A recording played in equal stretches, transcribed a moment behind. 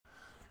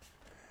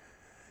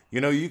You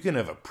know, you can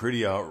have a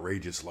pretty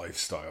outrageous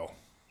lifestyle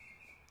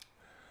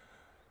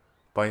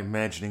by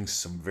imagining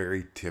some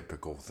very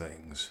typical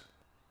things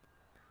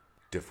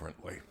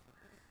differently.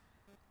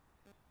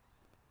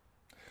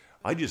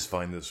 I just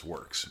find this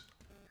works.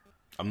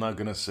 I'm not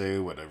going to say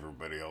what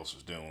everybody else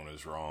is doing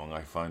is wrong.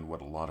 I find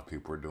what a lot of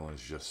people are doing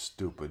is just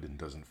stupid and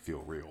doesn't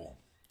feel real.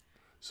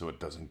 So it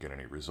doesn't get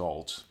any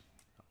results.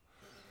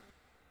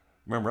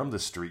 Remember, I'm the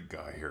street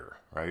guy here,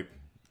 right?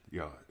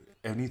 Yeah,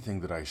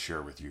 anything that I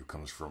share with you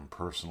comes from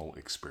personal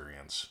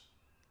experience.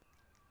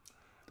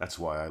 That's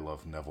why I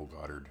love Neville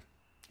Goddard.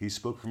 He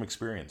spoke from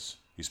experience.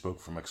 He spoke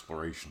from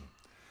exploration.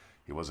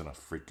 He wasn't a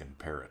freaking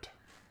parrot.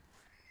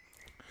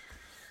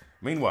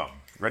 Meanwhile,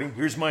 ready?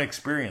 Here's my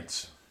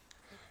experience.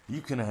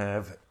 You can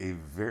have a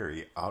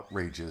very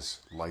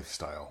outrageous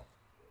lifestyle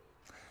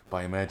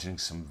by imagining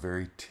some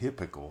very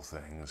typical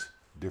things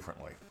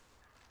differently.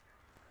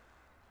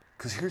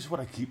 Because here's what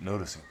I keep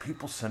noticing.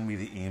 People send me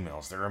the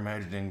emails. They're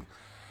imagining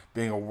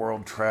being a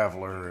world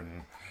traveler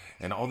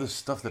and all this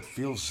stuff that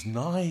feels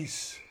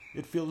nice.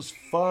 It feels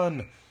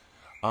fun.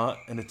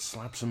 And it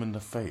slaps them in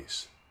the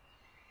face.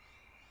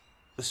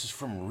 This is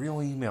from real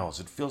emails.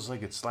 It feels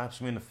like it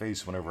slaps me in the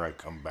face whenever I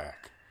come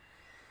back.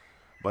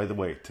 By the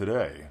way,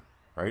 today,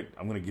 right,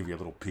 I'm going to give you a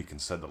little peek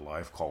inside the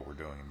live call we're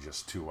doing in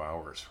just 2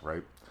 hours,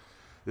 right?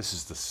 This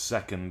is the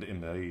second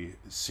in the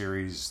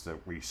series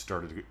that we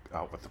started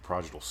out with the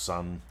prodigal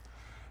son.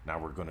 Now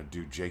we're going to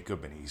do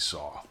Jacob and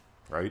Esau,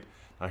 right?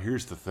 Now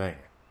here's the thing.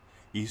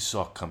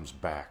 Esau comes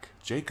back.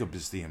 Jacob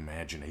is the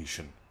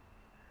imagination.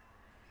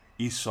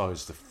 Esau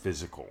is the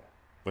physical.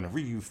 Whenever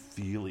you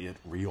feel it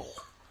real,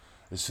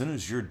 as soon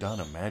as you're done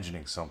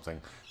imagining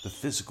something, the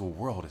physical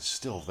world is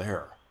still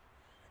there.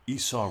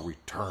 Esau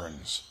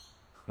returns.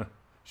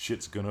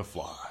 Shit's gonna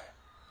fly.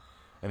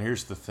 And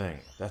here's the thing.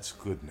 That's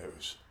good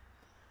news.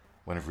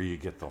 Whenever you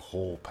get the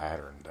whole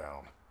pattern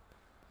down.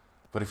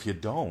 But if you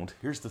don't,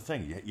 here's the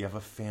thing. You have a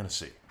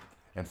fantasy.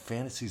 And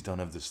fantasies don't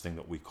have this thing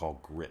that we call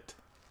grit.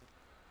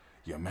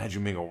 You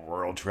imagine being a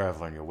world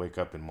traveler and you wake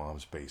up in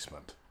mom's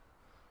basement.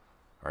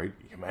 Right?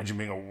 You imagine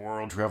being a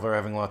world traveler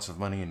having lots of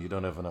money and you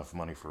don't have enough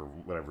money for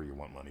whatever you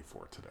want money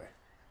for today.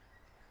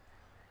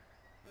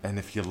 And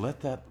if you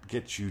let that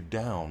get you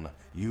down,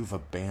 you've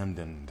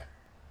abandoned.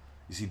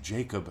 You see,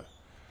 Jacob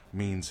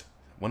means,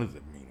 one of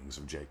the meanings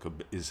of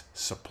Jacob is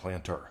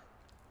supplanter.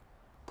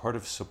 Part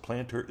of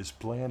supplanter is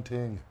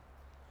planting.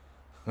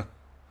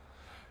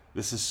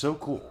 This is so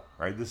cool,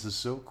 right? This is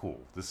so cool.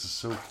 This is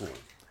so cool.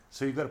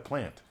 So you got to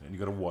plant and you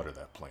got to water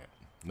that plant.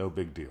 No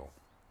big deal.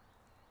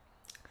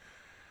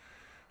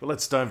 But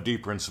let's dive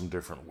deeper in some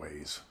different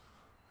ways.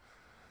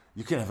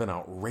 You can have an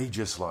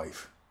outrageous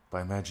life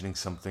by imagining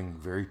something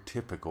very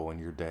typical in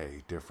your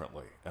day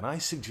differently. And I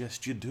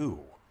suggest you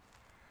do.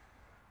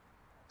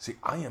 See,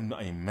 I am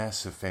a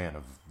massive fan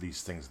of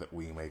these things that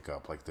we make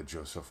up, like the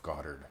Joseph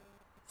Goddard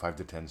 5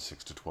 to 10,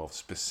 6 to 12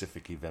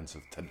 specific events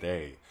of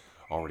today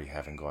already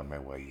having gone my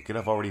way. You could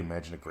have already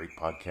imagined a great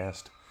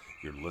podcast.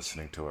 You're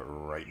listening to it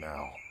right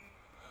now.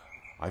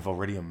 I've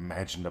already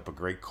imagined up a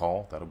great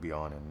call. That'll be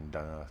on in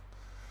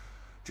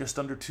just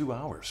under 2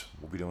 hours.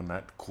 We'll be doing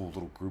that cool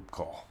little group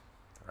call.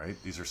 Right?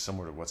 These are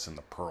similar to what's in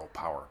the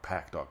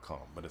pearlpowerpack.com,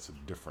 but it's a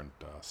different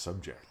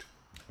subject.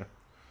 But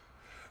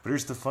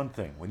here's the fun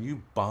thing. When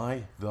you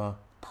buy the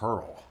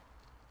pearl,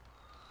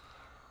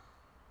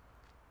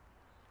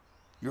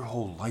 your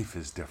whole life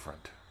is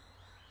different.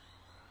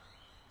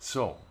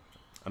 So,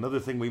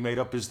 another thing we made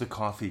up is the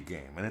coffee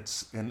game.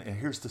 And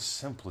here's the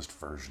simplest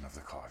version of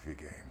the coffee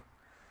game.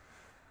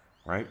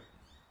 Right?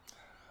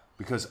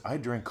 Because I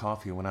drank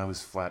coffee when I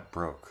was flat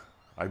broke.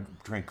 I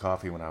drank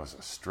coffee when I was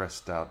a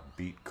stressed out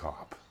beat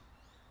cop.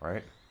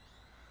 Right?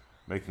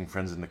 Making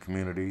friends in the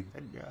community.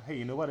 And, hey,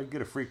 you know what? I'd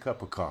get a free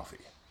cup of coffee.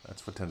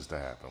 That's what tends to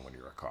happen when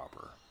you're a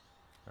copper.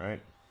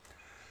 Right?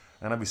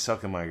 And I'd be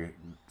sucking my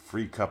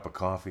free cup of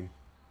coffee.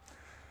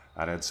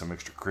 I'd add some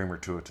extra creamer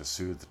to it to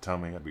soothe the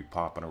tummy. I'd be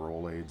popping a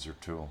Rolaids or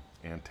two.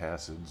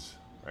 Antacids.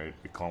 Right?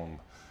 We call them,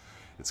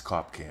 it's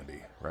cop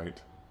candy.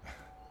 Right?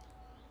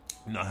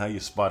 You know how you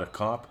spot a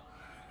cop?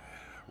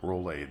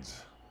 Rolaids.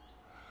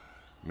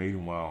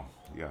 Meanwhile,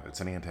 yeah,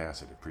 it's an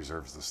antacid. It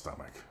preserves the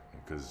stomach.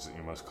 Because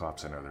most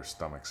cops in there, their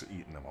stomachs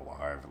eating them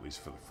alive, at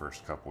least for the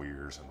first couple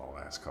years and the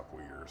last couple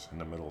years. In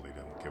the middle, they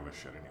didn't give a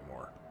shit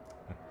anymore.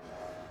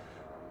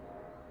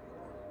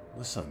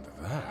 Listen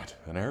to that.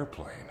 An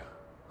airplane.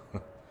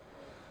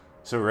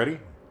 So ready?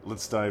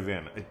 Let's dive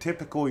in. A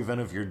typical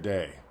event of your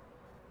day.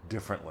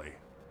 Differently.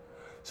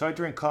 So I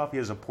drink coffee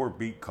as a poor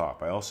beat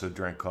cop. I also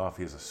drank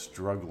coffee as a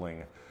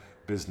struggling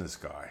business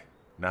guy.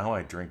 Now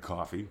I drink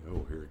coffee.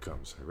 Oh, here it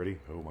comes. Ready?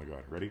 Oh my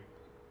God. Ready?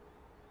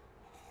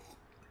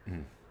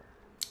 And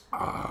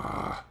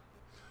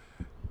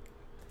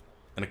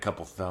a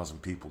couple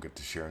thousand people get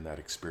to share in that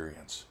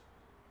experience.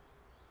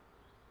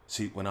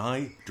 See, when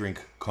I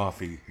drink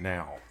coffee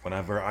now,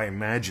 whenever I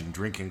imagine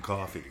drinking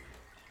coffee.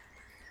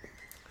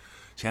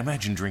 See, I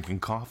imagine drinking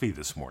coffee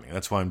this morning.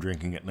 That's why I'm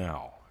drinking it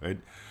now, right?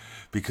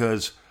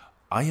 Because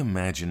I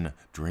imagine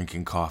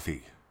drinking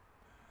coffee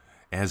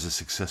as a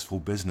successful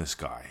business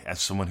guy,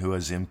 as someone who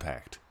has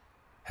impact,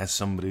 as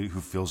somebody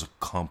who feels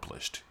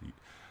accomplished.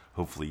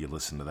 Hopefully you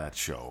listened to that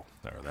show,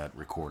 or that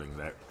recording,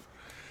 that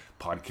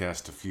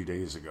podcast a few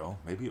days ago.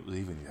 Maybe it was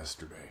even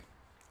yesterday.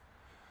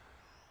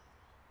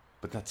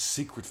 But that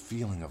secret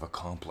feeling of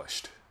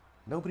accomplished,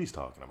 nobody's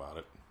talking about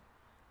it.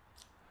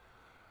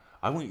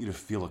 I want you to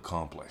feel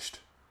accomplished.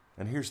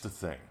 And here's the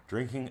thing.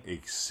 Drinking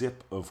a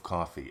sip of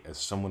coffee as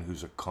someone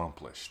who's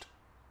accomplished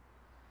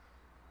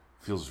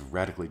feels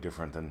radically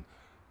different than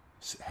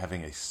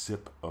having a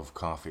sip of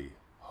coffee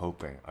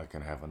hoping I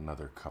can have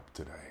another cup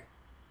today.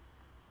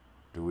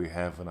 Do we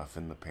have enough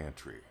in the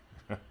pantry?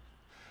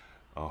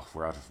 Oh,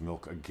 we're out of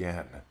milk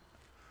again.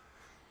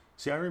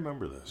 See, I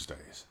remember those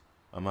days.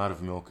 I'm out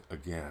of milk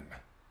again.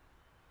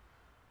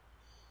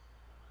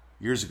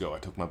 Years ago, I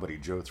took my buddy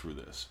Joe through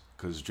this,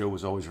 because Joe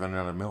was always running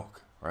out of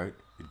milk, right?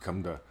 He'd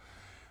come to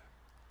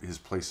his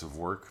place of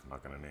work. I'm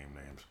not going to name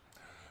names.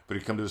 But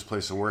he'd come to his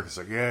place of work. It's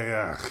like,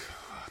 yeah.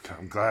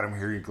 I'm glad I'm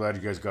here. Glad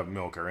you guys got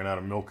milk. I ran out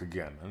of milk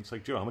again. And it's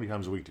like, Joe, how many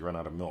times a week do you run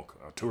out of milk?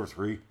 2 or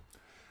 3?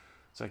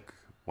 It's like,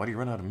 why do you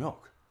run out of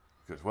milk?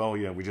 He goes, well,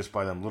 yeah, we just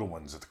buy them little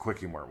ones at the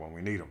Quickie Mart when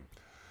we need them.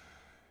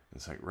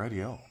 It's like,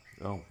 rightio.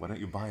 Oh, why don't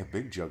you buy a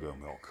big jug of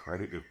milk,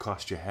 right? It'll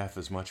cost you half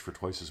as much for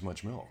twice as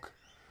much milk.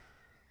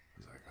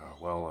 He's like, oh,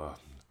 well,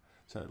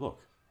 so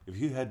look, if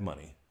you had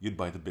money, you'd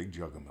buy the big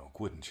jug of milk,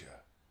 wouldn't you?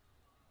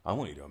 I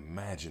want you to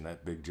imagine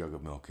that big jug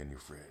of milk in your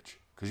fridge,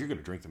 because you're going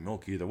to drink the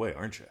milk either way,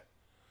 aren't you?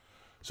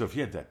 So if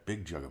you had that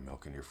big jug of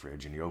milk in your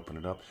fridge and you open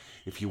it up,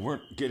 if you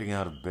weren't getting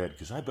out of bed,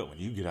 because I bet when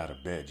you get out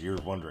of bed, you're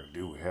wondering,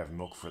 do we have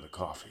milk for the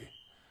coffee?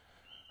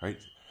 Right?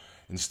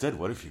 Instead,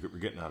 what if you were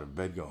getting out of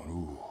bed going,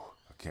 ooh,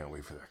 I can't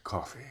wait for that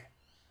coffee?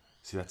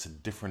 See, that's a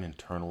different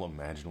internal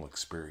imaginal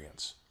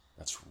experience.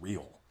 That's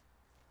real.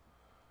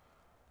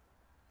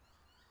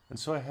 And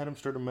so I had him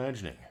start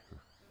imagining,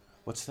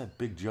 what's that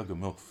big jug of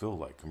milk feel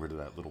like compared to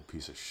that little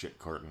piece of shit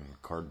carton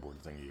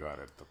cardboard thing you got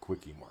at the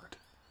Quickie Mart?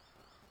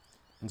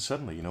 And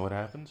suddenly, you know what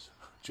happens?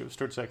 Joe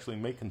starts actually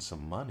making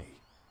some money.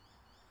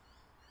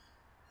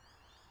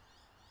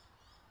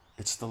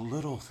 It's the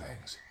little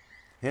things.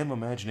 Him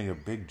imagining a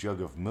big jug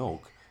of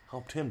milk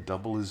helped him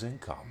double his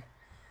income.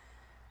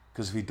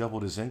 Because if he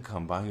doubled his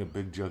income buying a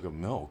big jug of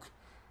milk,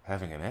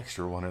 having an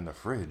extra one in the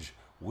fridge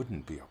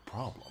wouldn't be a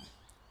problem.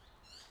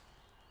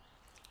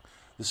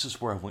 This is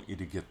where I want you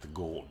to get the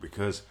gold,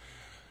 because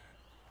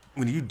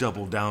when you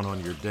double down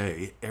on your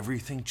day,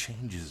 everything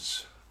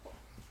changes.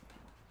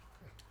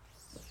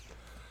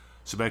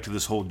 So back to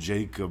this whole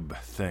Jacob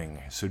thing.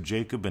 So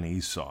Jacob and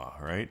Esau,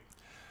 right?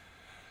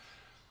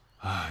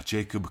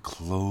 Jacob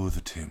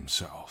clothed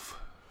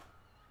himself.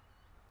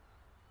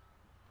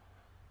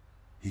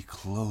 He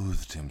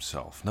clothed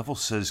himself. Neville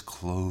says,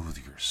 clothe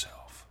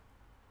yourself.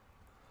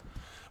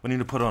 When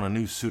you put on a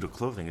new suit of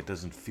clothing, it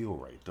doesn't feel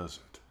right, does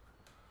it?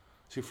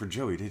 See, for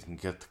Joe, he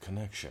didn't get the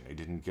connection. He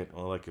didn't get,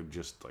 well, I could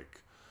just,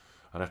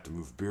 I'd have to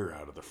move beer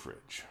out of the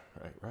fridge.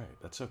 Right.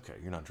 That's okay.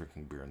 You're not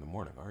drinking beer in the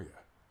morning, are you?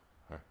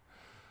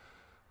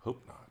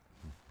 Hope not.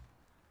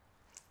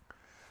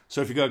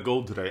 So if you got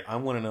gold today, I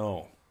want to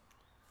know.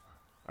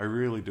 I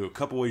really do. A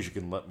couple ways you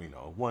can let me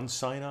know. One,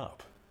 sign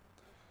up.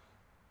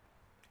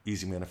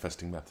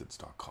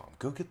 EasyManifestingMethods.com.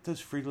 Go get those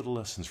free little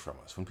lessons from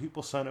us. When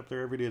people sign up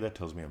there every day, that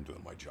tells me I'm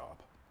doing my job.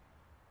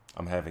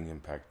 I'm having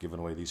impact, giving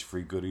away these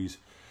free goodies.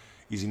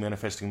 Easy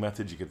Manifesting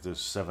Methods, you get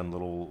those 7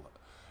 little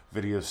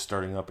videos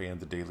starting up and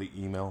the daily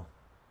email.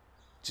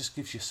 Just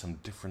gives you some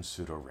different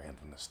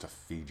pseudo-randomness to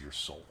feed your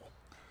soul.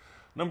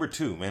 Number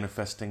 2,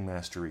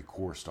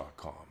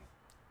 ManifestingMasteryCourse.com.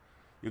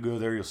 You'll go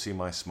there, you'll see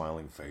my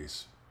smiling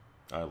face.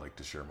 I like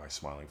to share my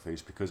smiling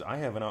face because I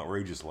have an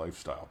outrageous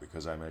lifestyle,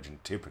 because I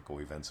imagine typical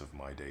events of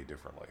my day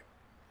differently.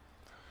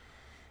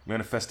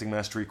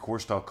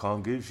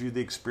 ManifestingMasteryCourse.com gives you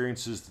the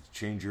experiences that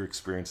change your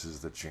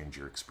experiences that change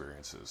your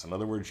experiences. In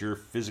other words, your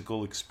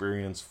physical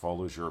experience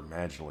follows your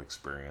imaginal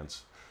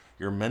experience.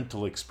 Your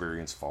mental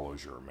experience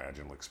follows your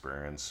imaginal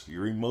experience.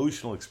 Your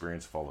emotional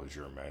experience follows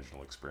your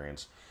imaginal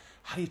experience.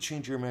 How do you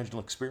change your imaginal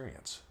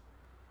experience?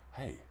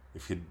 Hey,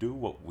 if you do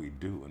what we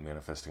do in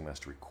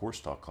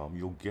ManifestingMasteryCourse.com,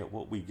 you'll get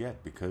what we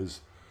get,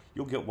 because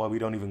you'll get why we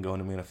don't even go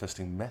into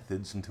manifesting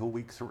methods until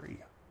week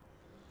 3.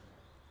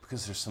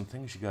 Because there's some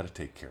things you got to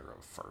take care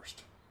of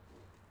first.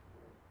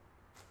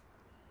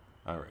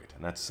 All right,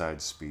 and that's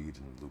side speed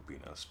and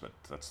loopiness, but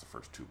that's the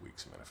first 2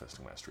 weeks of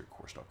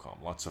ManifestingMasteryCourse.com.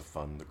 Lots of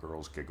fun, the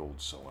girls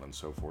giggled, so on and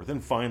so forth.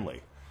 And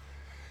finally,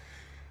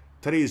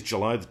 today is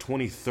July the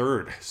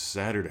 23rd,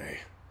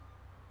 Saturday.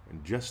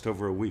 In just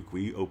over a week,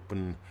 we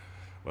open,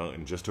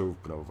 in just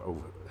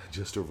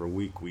over a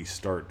week, we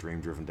start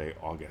Dream Driven Day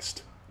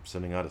August. I'm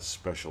sending out a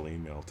special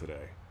email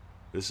today.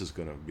 This is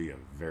going to be a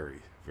very,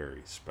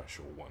 very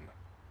special one.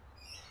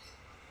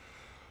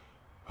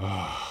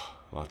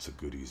 Lots of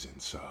goodies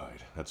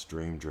inside. That's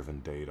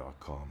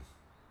DreamDrivenDay.com.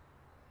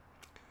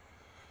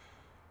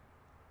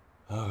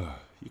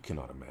 You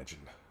cannot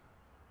imagine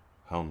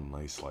how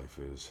nice life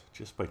is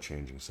just by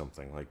changing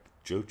something. Like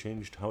Joe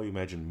changed how he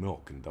imagined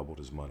milk and doubled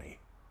his money.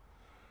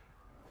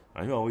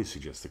 I always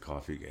suggest the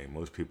coffee game.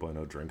 Most people I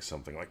know drink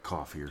something like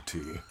coffee or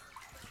tea.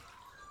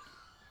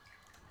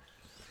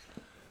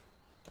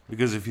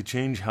 Because if you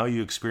change how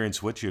you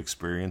experience, what you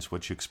experience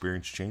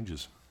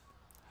changes.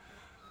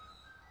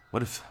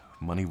 What if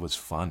money was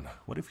fun?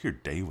 What if your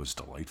day was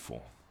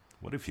delightful?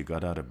 What if you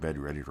got out of bed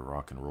ready to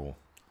rock and roll?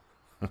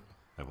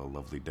 Have a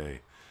lovely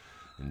day.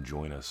 And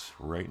join us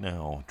right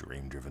now,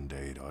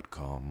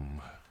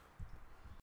 dreamdrivenday.com.